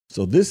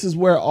So this is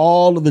where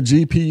all of the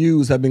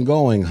GPUs have been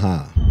going,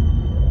 huh?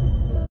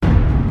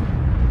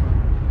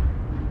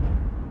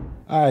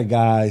 All right,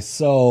 guys.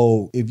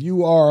 So if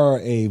you are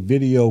a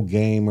video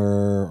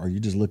gamer or you're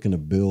just looking to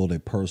build a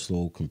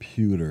personal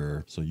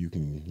computer so you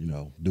can,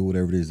 do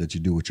whatever it is that you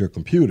do with your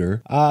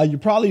computer, you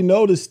probably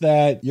noticed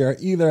that you're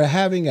either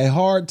having a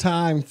hard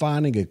time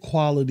finding a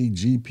quality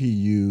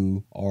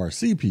GPU or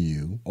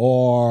CPU,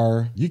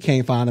 or you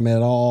can't find them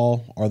at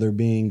all, or they're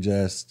being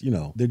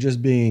they're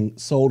just being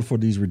sold for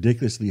these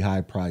ridiculously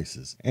high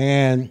prices.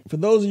 And for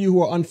those of you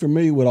who are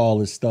unfamiliar with all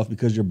this stuff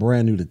because you're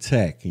brand new to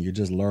tech and you're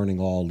just learning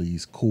all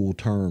these cool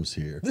terms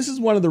here, this is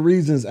one of the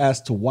reasons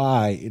as to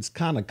why it's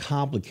kind of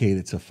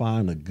complicated to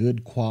find a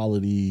good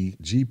quality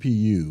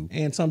GPU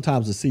and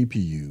sometimes a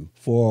CPU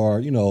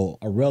for,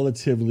 a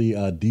relatively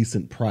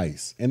decent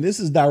price. And this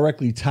is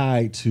directly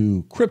tied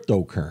to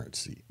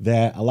cryptocurrency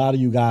that a lot of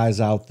you guys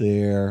out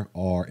there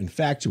are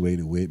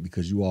infatuated with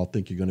because you all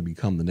think you're going to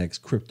become the next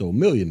crypto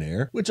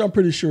millionaire, which I'm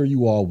pretty sure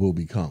you all will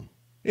become.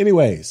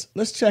 Anyways,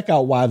 let's check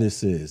out why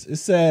this is. It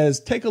says,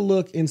 take a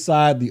look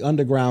inside the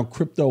underground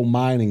crypto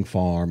mining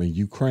farm in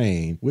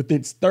Ukraine with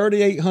its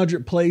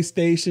 3,800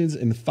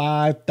 PlayStations and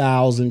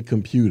 5,000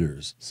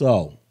 computers.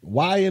 So,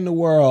 why in the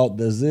world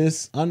does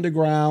this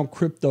underground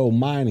crypto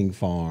mining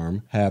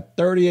farm have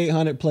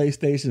 3,800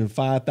 PlayStation and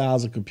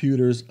 5,000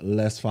 computers?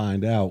 Let's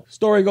find out.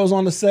 Story goes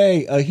on to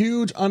say, a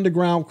huge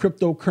underground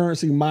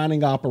cryptocurrency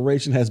mining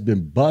operation has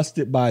been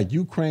busted by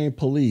Ukraine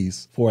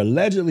police for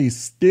allegedly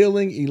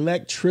stealing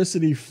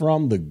electricity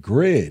from the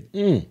grid.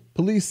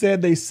 Police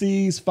said they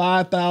seized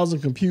 5,000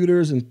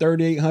 computers and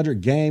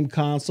 3,800 game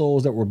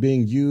consoles that were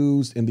being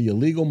used in the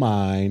illegal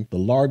mine, the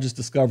largest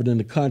discovered in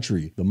the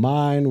country. The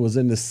mine was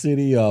in the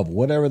city of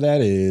whatever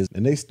that is,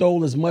 and they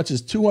stole as much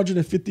as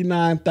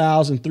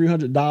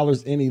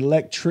 $259,300 in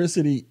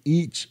electricity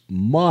each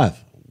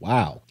month.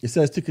 Wow. It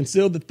says to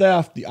conceal the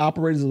theft, the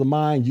operators of the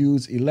mine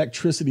used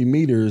electricity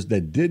meters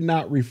that did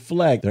not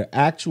reflect their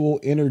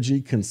actual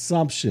energy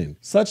consumption.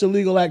 Such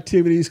illegal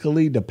activities could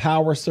lead to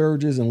power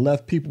surges and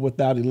left people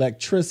without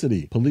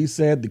electricity. Police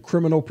said the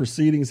criminal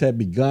proceedings had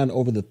begun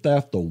over the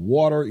theft of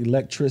water,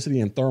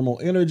 electricity, and thermal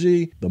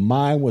energy. The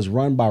mine was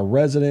run by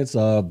residents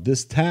of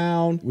this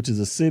town, which is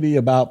a city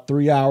about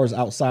 3 hours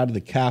outside of the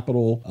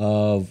capital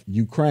of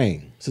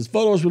Ukraine. Since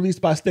photos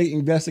released by state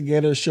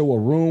investigators show a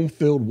room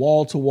filled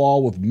wall to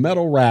wall with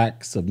metal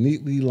racks of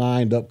neatly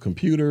lined up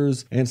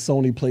computers and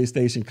Sony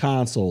PlayStation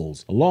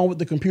consoles. Along with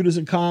the computers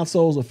and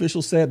consoles,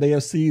 officials said they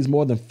have seized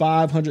more than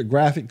 500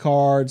 graphic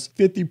cards,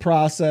 50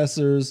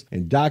 processors,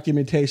 and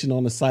documentation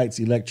on the site's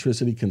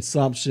electricity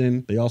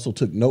consumption. They also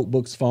took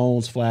notebooks,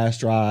 phones, flash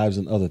drives,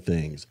 and other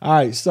things. All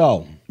right,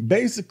 so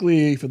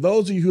basically, for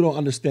those of you who don't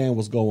understand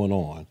what's going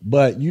on,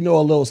 but you know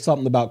a little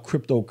something about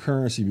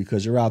cryptocurrency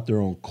because you're out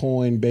there on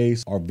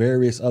Coinbase or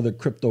various other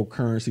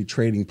cryptocurrency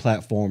trading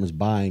platforms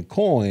buying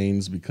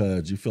coins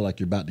because you feel like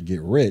you're about to get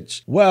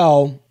rich.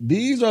 Well,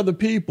 these are the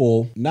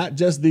people, not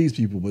just these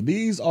people, but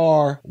these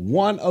are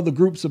one of the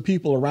groups of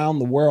people around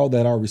the world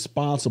that are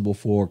responsible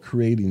for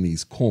creating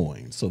these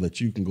coins so that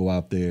you can go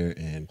out there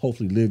and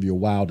hopefully live your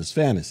wildest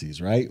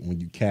fantasies, right? When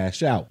you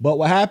cash out. But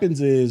what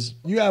happens is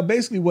you have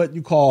basically what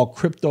you call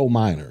crypto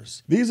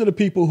miners. These are the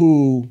people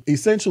who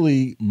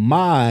essentially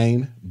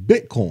mine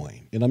Bitcoin.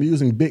 And I'm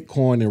using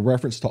Bitcoin in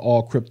reference to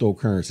all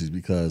cryptocurrencies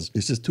because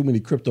it's just too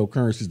many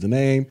cryptocurrencies to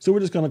name. So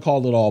we're just going to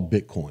call it all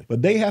Bitcoin.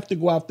 But they have to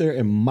go out there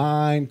and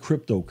mine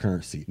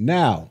cryptocurrency.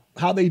 Now,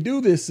 how they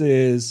do this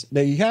is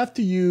they have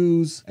to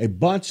use a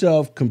bunch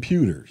of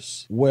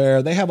computers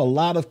where they have a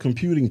lot of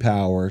computing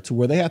power to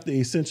where they have to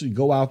essentially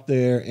go out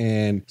there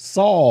and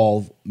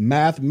solve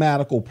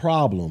mathematical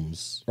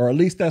problems, or at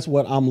least that's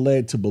what I'm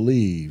led to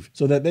believe,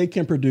 so that they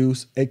can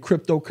produce a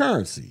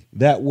cryptocurrency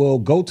that will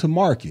go to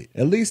market.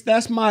 At least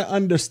that's my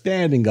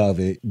understanding of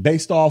it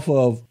based off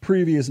of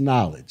previous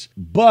knowledge.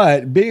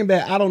 But being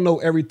that I don't know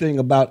everything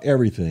about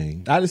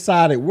everything, I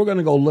decided we're going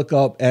to go look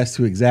up as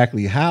to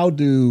exactly how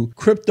do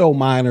crypto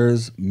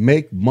miners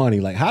make money?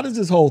 Like, how does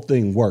this whole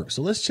thing work?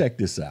 So let's check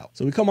this out.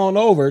 So we come on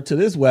over to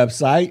this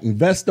website,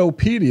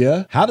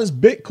 Investopedia. How does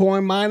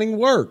Bitcoin mining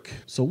work?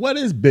 So what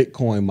is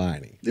Bitcoin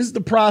mining? This is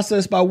the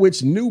process by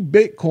which new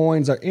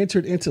Bitcoins are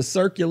entered into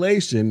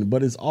circulation,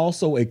 but is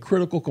also a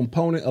critical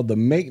component of the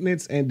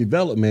maintenance and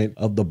development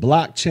of the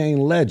blockchain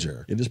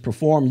ledger. It is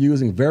performed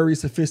using very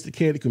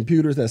sophisticated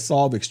computers that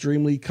solve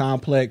extremely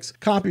complex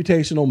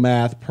computational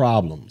math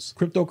problems.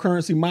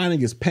 Cryptocurrency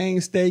mining is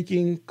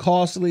painstaking,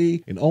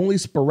 costly, and only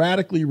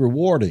sporadically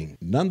rewarding.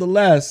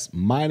 Nonetheless,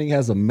 mining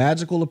has a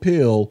magical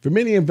appeal for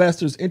many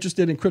investors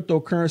interested in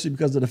cryptocurrency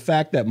because of the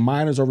fact that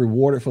miners are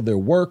rewarded for their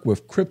work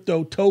with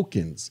crypto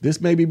tokens. This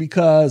makes may be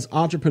because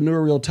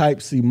entrepreneurial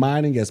types see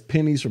mining as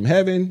pennies from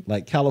heaven,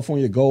 like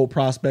California gold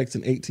prospects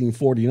in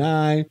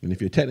 1849. And if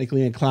you're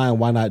technically inclined,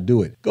 why not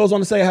do it? Goes on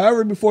to say,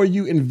 however, before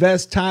you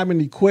invest time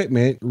and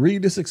equipment,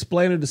 read this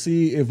explainer to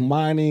see if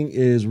mining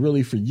is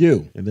really for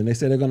you. And then they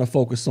say they're going to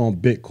focus on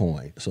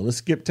Bitcoin. So let's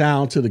skip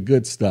down to the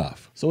good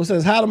stuff. So it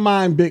says how to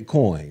mine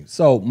Bitcoin.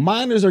 So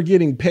miners are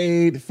getting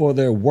paid for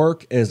their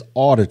work as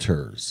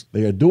auditors.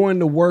 They are doing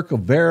the work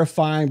of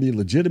verifying the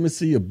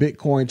legitimacy of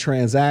Bitcoin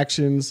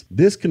transactions.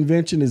 This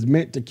convention is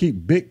meant to keep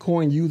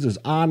Bitcoin users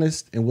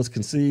honest and was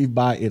conceived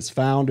by its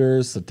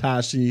founders,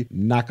 Satoshi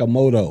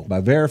Nakamoto. By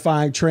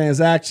verifying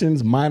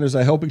transactions, miners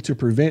are helping to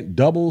prevent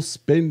double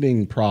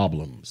spending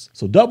problems.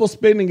 So double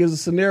spending is a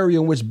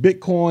scenario in which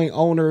Bitcoin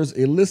owners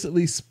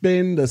illicitly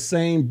spend the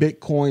same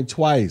Bitcoin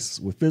twice.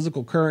 With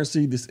physical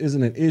currency, this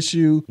isn't an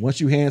issue.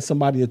 Once you hand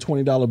somebody a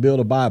 $20 bill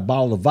to buy a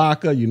bottle of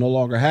vodka, you no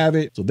longer have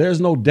it. So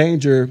there's no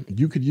danger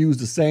you could use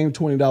the same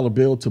 $20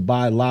 bill to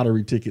buy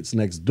lottery tickets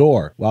next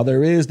door. While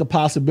there is the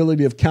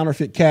possibility of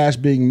counterfeit cash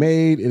being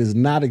made, it is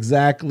not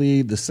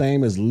exactly the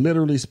same as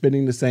literally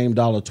spending the same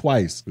dollar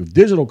twice. With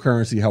digital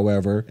currency,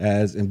 however,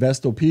 as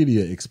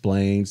Investopedia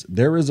explains,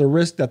 there is a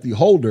risk that the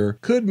holder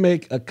could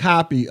make a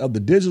copy of the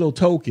digital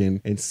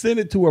token and send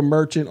it to a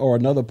merchant or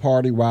another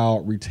party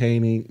while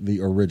retaining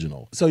the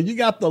original. So you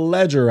got the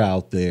ledger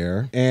out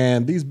there,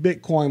 and these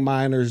Bitcoin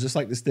miners, just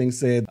like this thing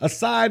said,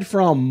 aside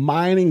from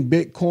mining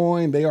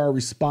Bitcoin, they are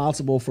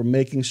responsible for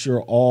making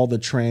sure all the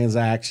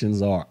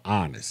transactions are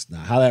honest. Now,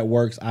 how that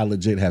works, I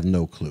legit have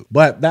no clue.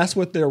 But that's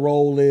what their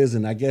role is,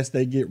 and I guess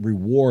they get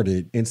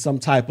rewarded in some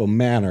type of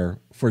manner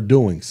for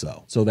doing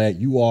so that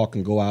you all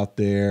can go out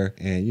there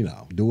and,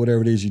 do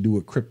whatever it is you do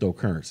with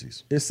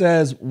cryptocurrencies. It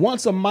says,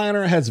 once a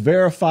miner has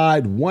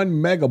verified 1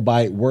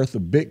 megabyte worth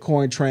of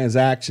Bitcoin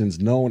transactions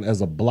known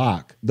as a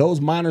block,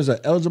 those miners are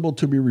eligible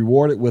to be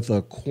rewarded with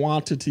a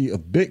quantity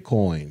of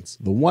Bitcoins.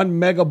 The 1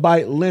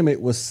 megabyte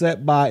limit was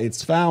set by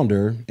its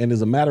founder and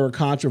is a matter of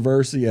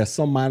controversy, as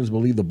some miners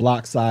believe the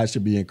block size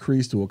should be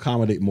increased to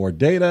accommodate more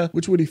data,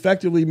 which would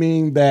effectively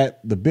mean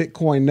that the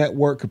Bitcoin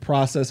network could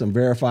process and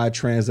verify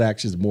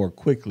transactions more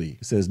quickly.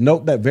 It says,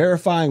 note that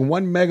verifying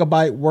 1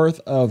 megabyte worth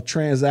of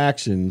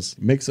transactions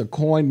makes a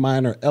coin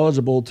miner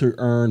eligible to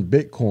earn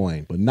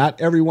Bitcoin, but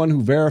not everyone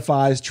who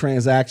verifies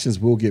transactions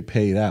will get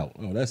paid out.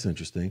 Oh, that's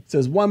interesting. It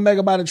says 1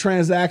 megabyte of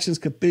transactions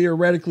could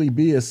theoretically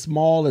be as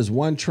small as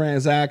one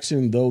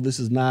transaction, though this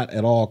is not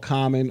at all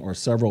common, or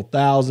several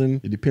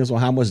thousand. It depends on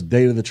how much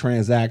data the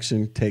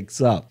transaction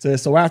takes up. It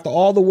says, so after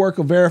all the work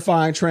of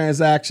verifying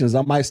transactions,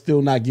 I might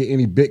still not get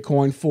any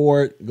Bitcoin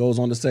for it. It goes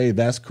on to say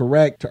that's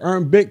correct. To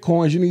earn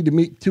Bitcoins, you need to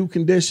meet two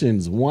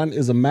conditions. One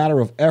is a matter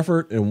of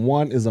effort and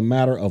one is a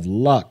matter of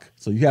luck.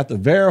 So you have to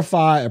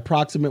verify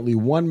approximately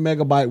 1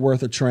 megabyte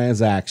worth of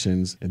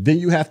transactions, and then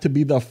you have to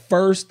be the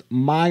first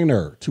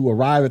miner to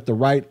arrive at the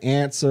right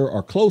answer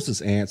or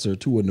closest answer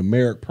to a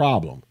numeric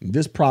problem.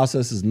 This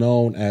process is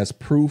known as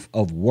proof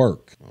of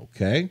work.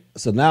 Okay,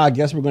 so now I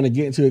guess we're going to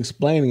get into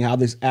explaining how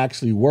this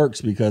actually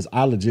works, because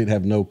I legit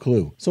have no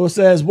clue. So it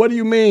says, what do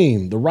you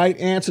mean? The right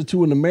answer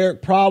to a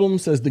numeric problem?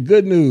 Says the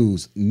good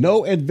news,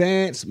 no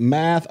advanced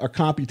math or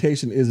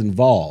computation is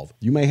involved.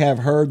 You may have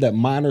heard that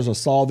miners are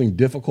solving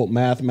difficult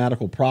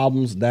mathematical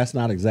problems. That's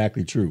not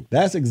exactly true.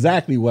 That's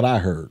exactly what I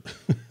heard.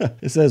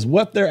 It says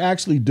what they're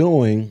actually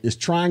doing is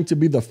trying to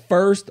be the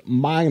first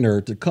miner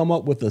to come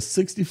up with a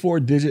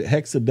 64-digit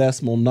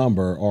hexadecimal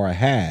number, or a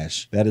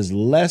hash, that is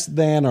less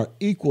than or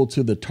equal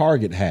to the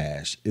target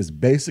hash. Is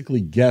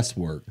basically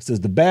guesswork. It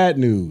says the bad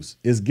news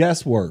is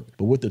guesswork,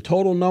 but with the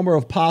total number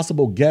of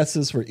possible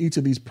guesses for each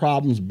of these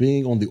problems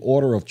being on the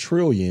order of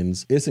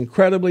trillions, it's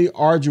incredibly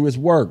arduous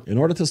work. In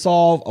order to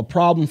solve a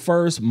problem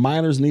first,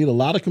 miners need a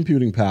lot of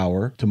computing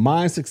power. To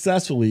mine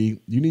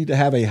successfully, you need to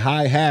have a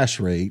high hash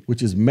rate,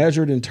 which is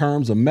measured in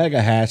terms of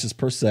mega hashes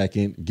per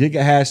second,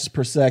 gigahashes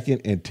per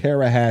second, and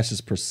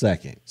terahashes per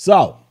second.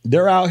 So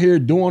they're out here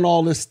doing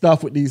all this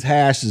stuff with these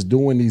hashes,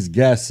 doing these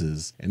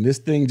guesses. And this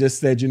thing just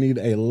said you need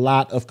a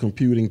lot of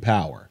computing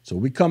power. So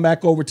we come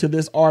back over to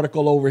this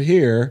article over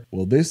here.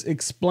 Well, this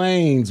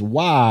explains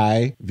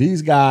why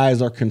these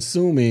guys are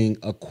consuming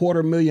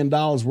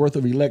 $250,000 worth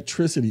of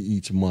electricity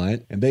each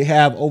month. And they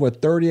have over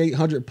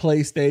 3,800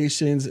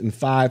 PlayStations and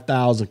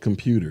 5,000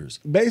 computers.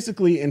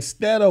 Basically,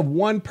 instead of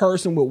one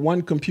person with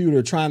one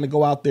computer trying to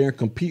go out there and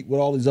compete with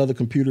all these other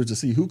computers to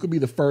see who could be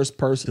the first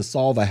person to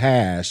solve a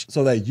hash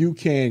so that you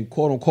can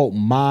quote unquote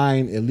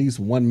mine at least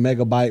 1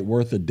 megabyte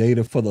worth of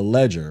data for the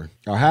ledger,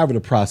 or however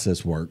the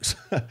process works.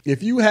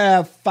 If you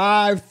have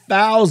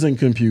 5,000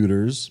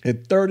 computers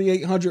and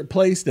 3,800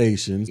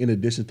 PlayStations, in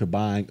addition to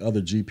buying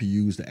other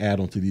GPUs to add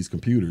onto these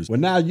computers, well,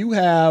 now you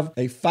have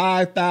a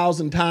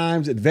 5,000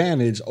 times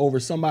advantage over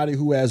somebody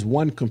who has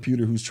one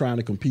computer who's trying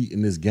to compete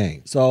in this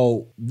game.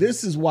 So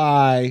this is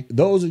why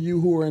those of you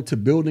who are into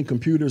building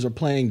computers or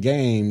playing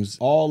games,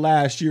 all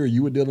last year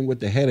you were dealing with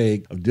the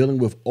headache of dealing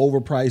with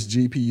overpriced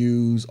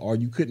GPUs, or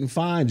you couldn't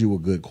find you a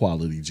good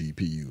quality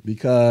GPU,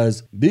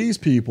 because these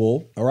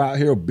people are out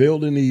here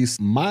building these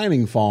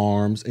mining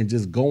farms arms and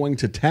just going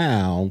to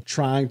town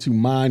trying to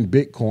mine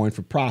Bitcoin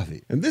for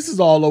profit. And this is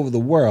all over the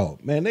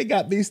world. Man, they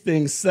got these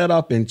things set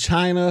up in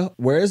China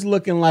where it's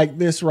looking like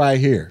this right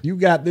here. You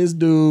got this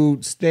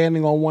dude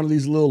standing on one of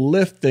these little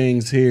lift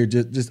things here.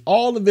 Just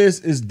all of this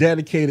is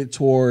dedicated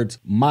towards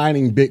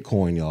mining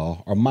Bitcoin,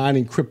 y'all, or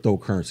mining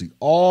cryptocurrency.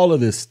 All of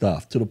this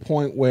stuff, to the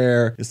point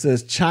where it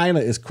says China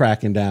is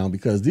cracking down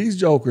because these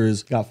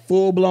jokers got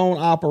full-blown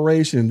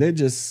operation. They're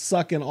just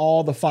sucking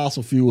all the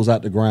fossil fuels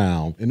out the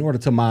ground in order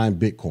to mine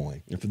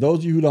Bitcoin. And for those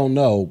of you who don't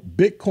know,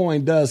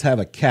 Bitcoin does have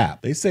a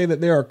cap. They say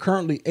that there are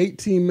currently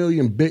 18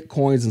 million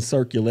Bitcoins in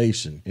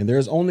circulation, and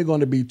there's only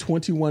going to be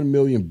 21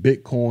 million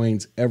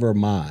Bitcoins ever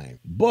mined.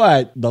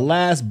 But the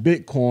last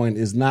Bitcoin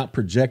is not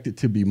projected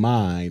to be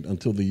mined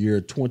until the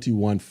year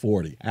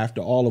 2140,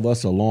 after all of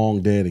us are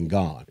long dead and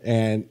gone.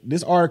 And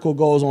this article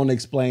goes on to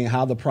explain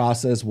how the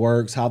process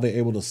works, how they're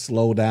able to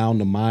slow down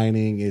the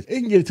mining. It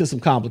can get into some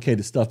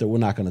complicated stuff that we're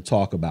not going to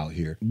talk about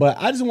here. But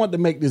I just wanted to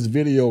make this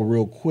video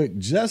real quick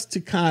just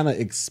to kind of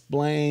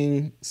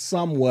explain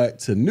somewhat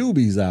to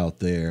newbies out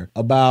there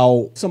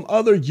about some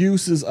other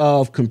uses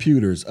of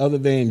computers other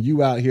than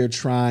you out here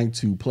trying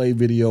to play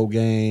video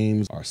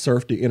games or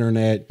surf the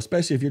internet,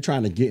 especially if you're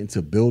trying to get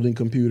into building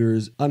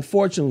computers.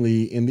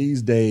 Unfortunately, in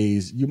these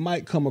days, you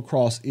might come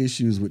across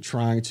issues with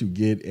trying to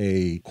get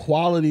a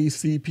quality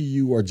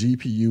CPU or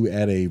GPU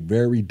at a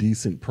very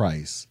decent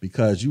price,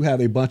 because you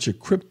have a bunch of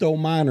crypto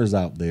miners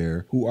out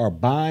there who are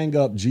buying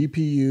up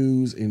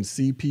GPUs and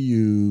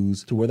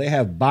CPUs to where they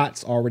have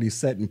bots already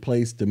set in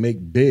place to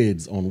make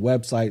bids on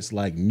websites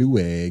like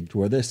Newegg, to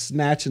where they're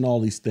snatching all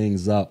these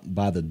things up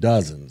by the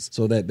dozens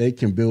so that they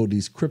can build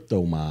these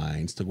crypto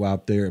mines to go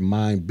out there and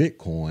mine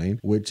Bitcoin,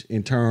 which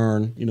in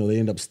turn, they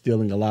end up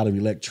stealing a lot of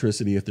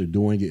electricity if they're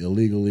doing it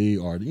illegally,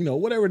 or,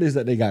 whatever it is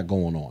that they got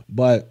going on.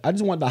 But I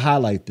just wanted to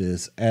highlight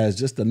this as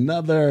just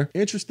another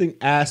interesting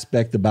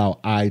aspect about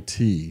IT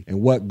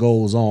and what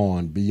goes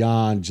on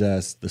beyond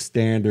just the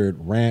standard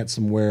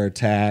ransomware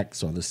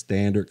attacks or the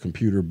standard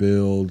computer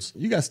builds.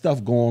 You got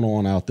stuff going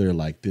on out there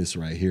like this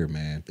right here,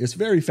 man. It's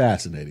very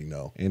fascinating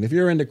though. And if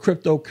you're into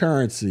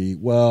cryptocurrency,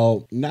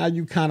 well, now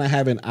you kind of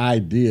have an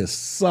idea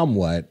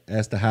somewhat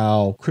as to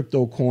how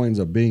crypto coins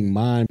are being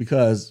mined,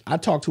 because I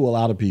talk to a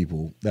lot of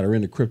people that are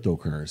into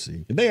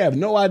cryptocurrency and they have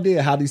no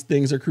idea how these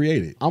things are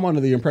created. I'm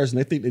under the impression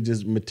they think they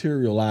just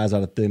materialize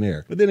out of thin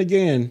air. But then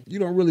again, you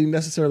don't really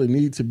necessarily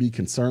need to be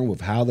concerned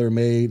with how they're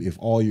made if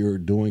all you're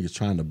doing is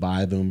trying to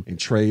buy them and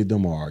trade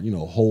them, or,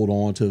 hold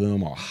on to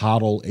them, or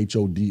hodl,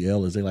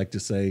 HODL, as they like to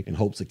say, in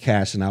hopes of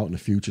cashing out in the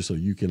future so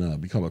you can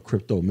become a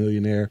crypto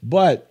millionaire.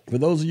 But for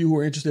those of you who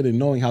are interested in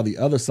knowing how the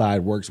other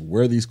side works,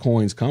 where these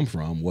coins come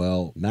from,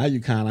 well, now you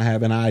kind of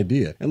have an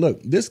idea. And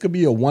look, this could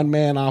be a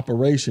one-man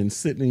operation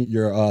sitting in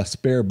your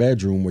spare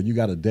bedroom where you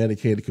got a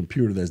dedicated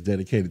computer that's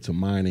dedicated to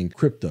mining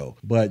crypto.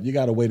 But you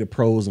got to weigh the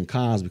pros and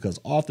cons, because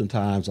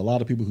oftentimes a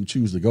lot of people who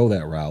choose to go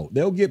that route,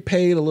 they'll get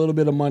paid a little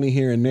bit of money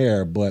here and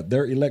there, but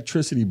their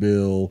electricity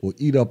bill will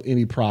eat up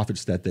any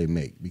profits that they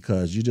make,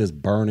 because you're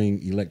just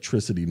burning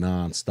electricity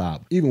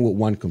nonstop, even with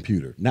one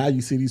computer. Now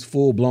you see these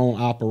full-blown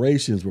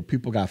operations where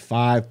people got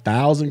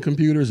 5,000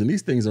 computers and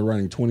these things are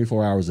running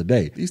 24 hours a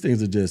day. These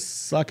things are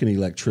just sucking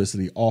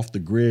electricity off the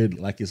grid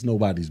like it's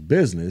nobody's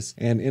business.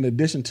 And in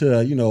addition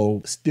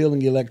to,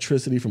 stealing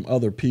electricity from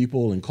other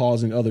people and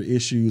causing other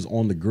issues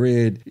on the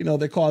grid,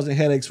 they're causing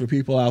headaches for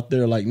people out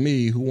there like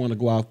me who want to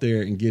go out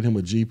there and get him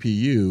a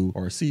GPU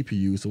or a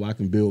CPU so I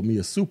can build me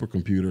a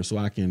supercomputer so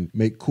I can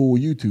make cool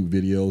YouTube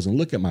videos and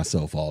look at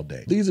myself all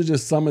day. These are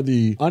just some of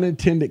the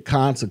unintended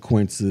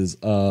consequences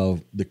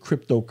of the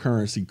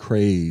cryptocurrency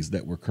craze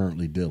that we're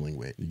currently dealing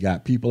with. You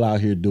got people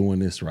out here doing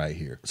this right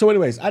here. So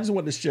anyways, I just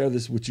wanted to share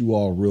this with you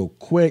all real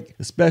quick,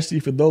 especially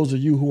for those of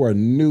you who are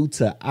new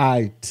to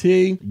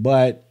IT.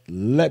 But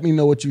let me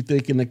know what you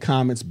think in the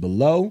comments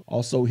below.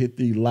 Also hit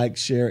the like,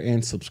 share,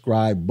 and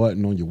subscribe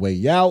button on your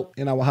way out,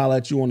 and I will holler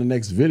at you on the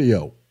next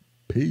video.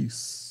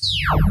 Peace.